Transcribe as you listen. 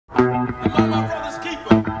Am I my brother's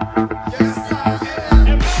keeper? Yes, I am.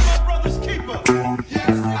 Am I my brother's keeper? Yes,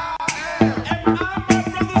 I am. Am I my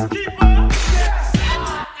brother's keeper? Yes,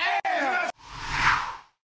 I am.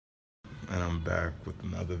 And I'm back with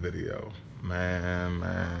another video. Man.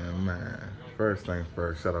 First things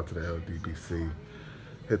first, shout out to the LDBC.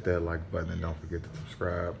 Hit that like button and don't forget to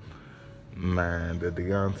subscribe. Man, the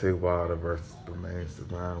Deontay Wilder versus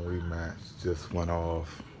Stiverne rematch just went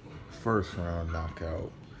off. First round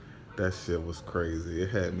knockout. That shit was crazy.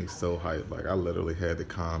 It had me so hyped. Like, I literally had to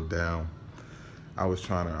calm down. I was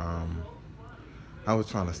trying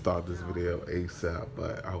to start this video ASAP,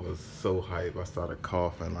 but I was so hyped. I started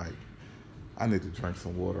coughing. Like, I need to drink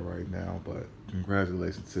some water right now. But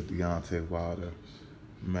congratulations to Deontay Wilder.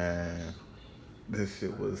 Man, this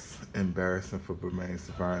shit was embarrassing for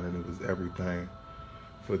Stiverne, and it was everything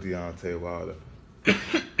for Deontay Wilder.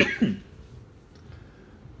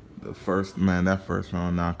 That first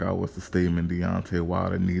round knockout was the statement Deontay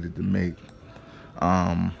Wilder needed to make.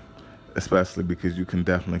 Especially because you can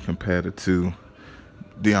definitely compare the two.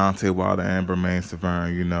 Deontay Wilder and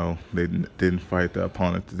Stiverne, you know, they didn't fight the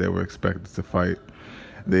opponent that they were expected to fight.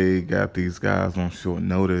 They got these guys on short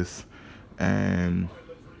notice, and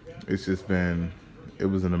it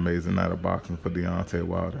was an amazing night of boxing for Deontay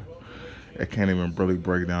Wilder. I can't even really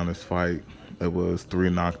break down this fight. It was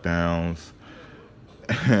 3 knockdowns.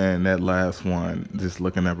 And that last one, just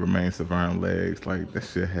looking at Stiverne legs, like, that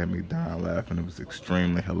shit had me dying laughing. It was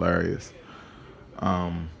extremely hilarious.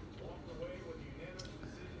 All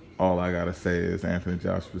I gotta say is Anthony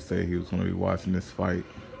Joshua said he was gonna be watching this fight.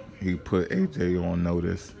 He put AJ on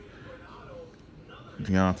notice.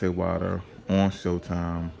 Deontay Wilder on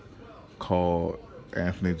Showtime called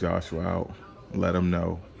Anthony Joshua out, let him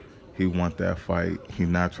know he want that fight. He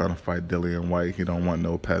not trying to fight Dillian White. He don't want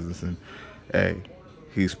no peasants. And hey,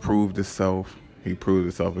 he's proved himself. He proved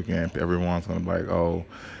himself again. Everyone's gonna be like, oh,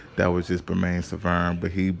 that was just Stiverne,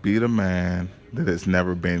 but he beat a man that has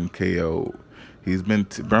never been KO'd.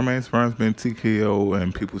 Stivern's been TKO,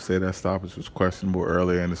 and people say that stoppage was questionable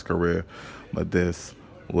earlier in his career, but this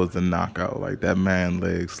was a knockout. Like, that man's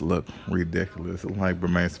legs look ridiculous. Like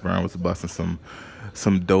Stiverne was busting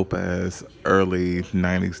some dope ass early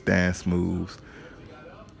 '90s dance moves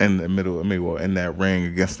in the middle. In that ring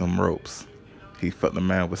against them ropes. He felt the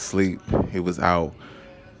man was asleep. He was out.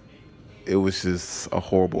 It was just a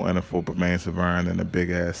horrible end for Stiverne and a big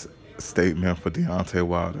ass statement for Deontay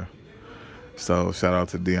Wilder. So shout out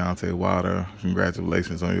to Deontay Wilder.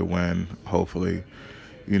 Congratulations on your win. Hopefully,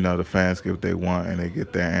 you know, the fans get what they want and they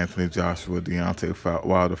get their Anthony Joshua, Deontay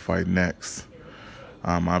Wilder fight next.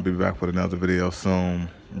 I'll be back with another video soon,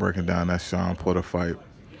 breaking down that Sean Porter fight.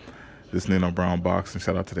 This is Nino Brown Boxing.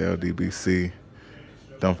 Shout out to the LDBC.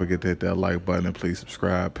 Don't forget to hit that like button and please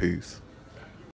subscribe. Peace.